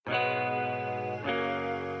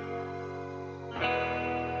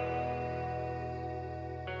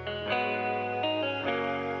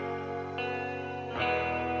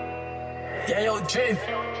KOG.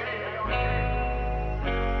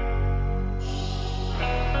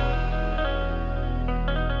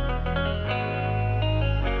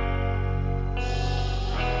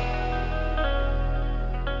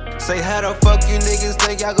 Say how the fuck you niggas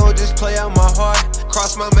think y'all gon' just play out my heart?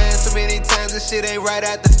 Cross my man so many times, this shit ain't right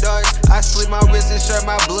at the dark. I slit my wrist and share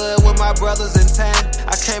my blood with my brothers in town.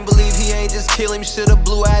 I can't believe he ain't just kill him, should've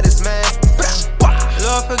blew at his man.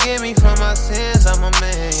 Lord forgive me for my sins, I'm a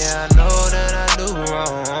man, yeah, I know that I do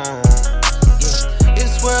wrong. Yeah,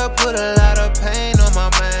 this world put a lot of pain on my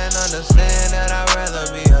man, understand that I'd rather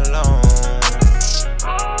be alone.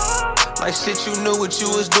 Like shit, you knew what you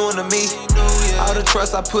was doing to me. All the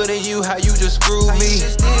trust I put in you, how you just screwed me.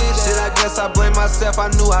 Shit, I guess I blame myself, I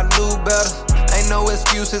knew better. Ain't no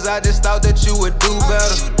excuses, I just thought that you would do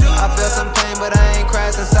better. I felt some pain, but I ain't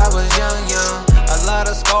cried since I was young. A lot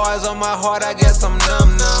of scars on my heart, I guess I'm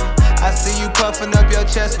numb. I see you puffing up your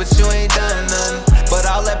chest, but you ain't done nothing. But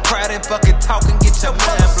all that pride and fucking talk can get your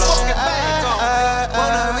mind blown. I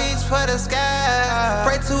wanna reach for the sky,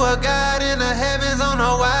 pray to a God in the heavens on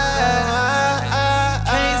the wide.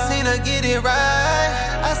 Can't seem to get it right.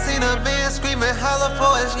 I seen a man screaming holler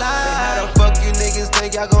for his life. Say how the fuck you niggas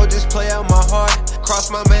think y'all gon' just play out my heart?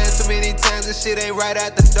 Cross my man so many times, this shit ain't right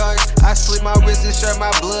at the dark. I slit my wrist and share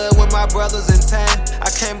my blood with my brothers in town. I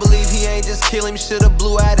can't believe he ain't just kill him, should've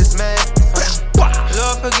blew at his man.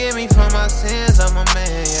 Lord forgive me for my sins, I'm a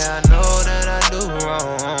man, yeah, I know that I do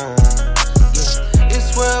wrong. Yeah,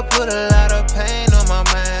 this world put a